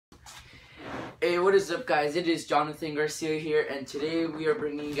Hey, what is up, guys? It is Jonathan Garcia here, and today we are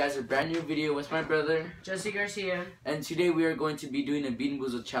bringing you guys a brand new video with my brother, Jesse Garcia. and today we are going to be doing a Bean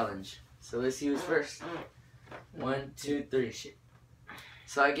Boozled challenge. So let's see who's first. 1, 2, 3.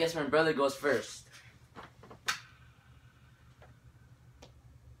 So I guess my brother goes first.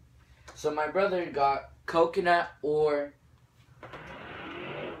 So my brother got coconut or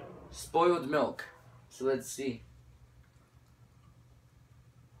spoiled milk. So let's see.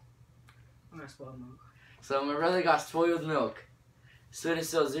 I'm gonna spoil milk. So my brother got spoiled milk. So it's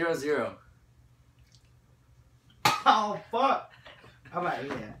still 0-0. Oh fuck! How about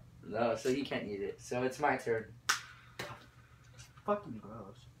eat it? No, so he can't eat it. So it's my turn. Fucking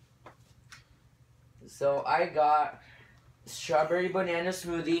gross. So I got strawberry banana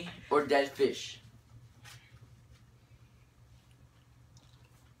smoothie or dead fish.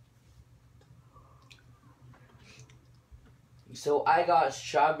 So I got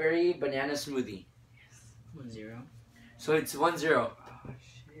strawberry banana smoothie. 1-0. So it's 1-0. Oh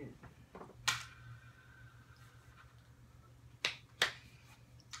shit.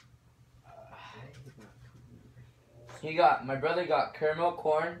 My brother got caramel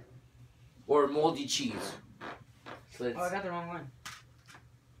corn or moldy cheese. So Oh, I got the wrong one.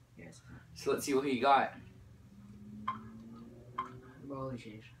 Yes. So let's see what he got. Moldy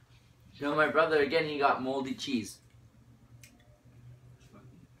cheese. So my brother again, he got moldy cheese.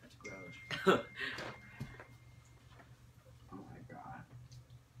 That's gross. Oh my god.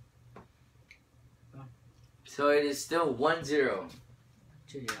 So it is still 1-0.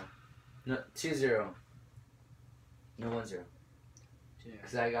 2-0. No, 2-0. No, 1-0. 2-0.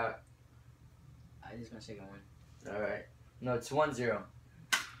 Because I got. I just gonna second one. Alright. No, it's 1-0.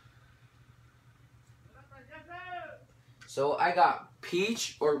 So I got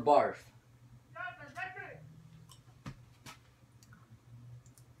peach or barf.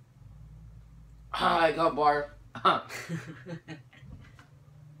 I got barf.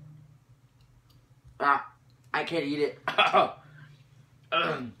 I can't eat it.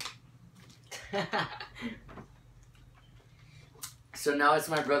 So now it's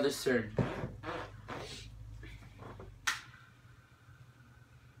my brother's turn.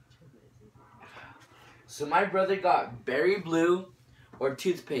 So my brother got berry blue or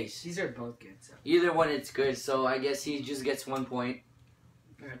toothpaste. These are both good. So. Either one, it's good. So I guess he just gets 1 point.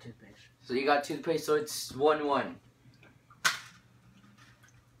 I got toothpaste. So you got toothpaste, so it's 1-1.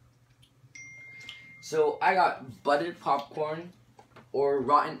 So I got buttered popcorn or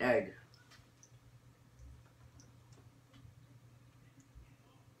rotten egg.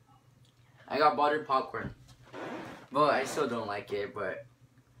 I got buttered popcorn. Well, I still don't like it, but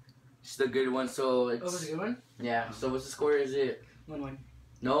it's the good one. So it's. Oh, was it a good one? Yeah. So what's the score? Is it 1-1.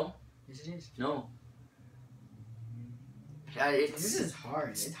 no? Yes, it is. No. It's This is hard.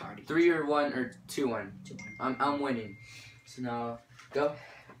 It's hard. 3-1 or 2-1. 2-1. I'm winning. So now go.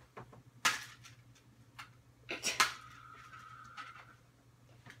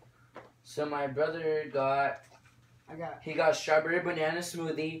 So my brother got. He got strawberry banana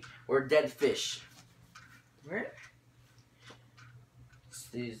smoothie or dead fish. Where?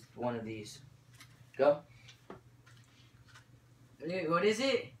 It's one of these. Go. What is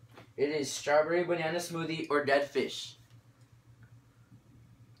it? It is strawberry banana smoothie or dead fish.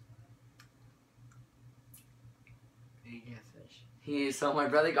 So my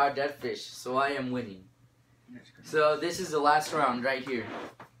brother got dead fish, so I am winning. So this is the last round right here.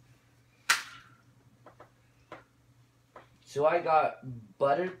 So I got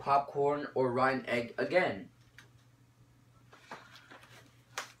buttered popcorn or rotten egg again.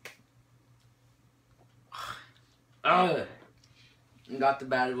 Ugh. Got the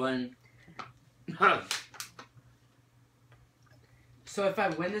bad one. So if I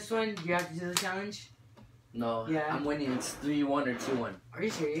win this one, you have to do the challenge? No, Yeah. I'm winning. It's 3-1 or 2-1. Are you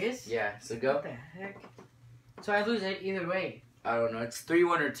serious? Yeah, so go. What the heck? So I lose it either way. I don't know. It's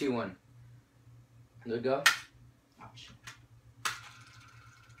 3-1 or 2-1. So go. Ouch.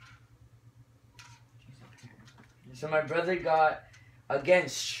 So my brother got, again,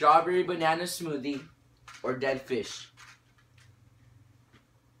 strawberry banana smoothie or dead fish.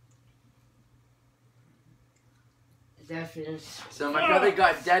 Dead fish. So my brother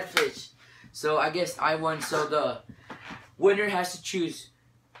got dead fish. So I guess I won. So the winner has to choose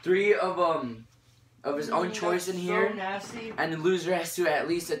 3 of his own choice in here, So nasty. and the loser has to at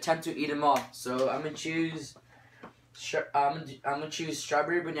least attempt to eat them all. So I'm gonna choose. I'm gonna choose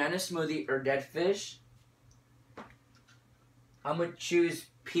strawberry banana smoothie or dead fish. I'm gonna choose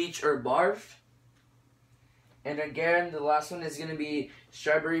peach or barf. And again, the last one is gonna be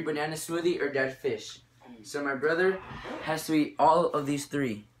strawberry banana smoothie or dead fish. So my brother has to eat all of these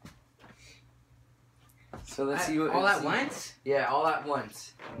 3. So let's see what. All at once? Yeah, all at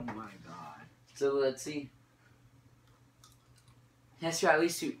once. Oh my god. So let's see. Yes, at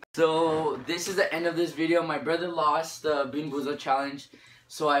least you. So this is the end of this video. My brother lost the Bean Boozled challenge.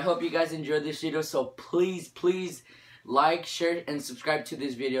 So I hope you guys enjoyed this video. So please like, share, and subscribe to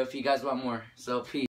this video if you guys want more. So peace.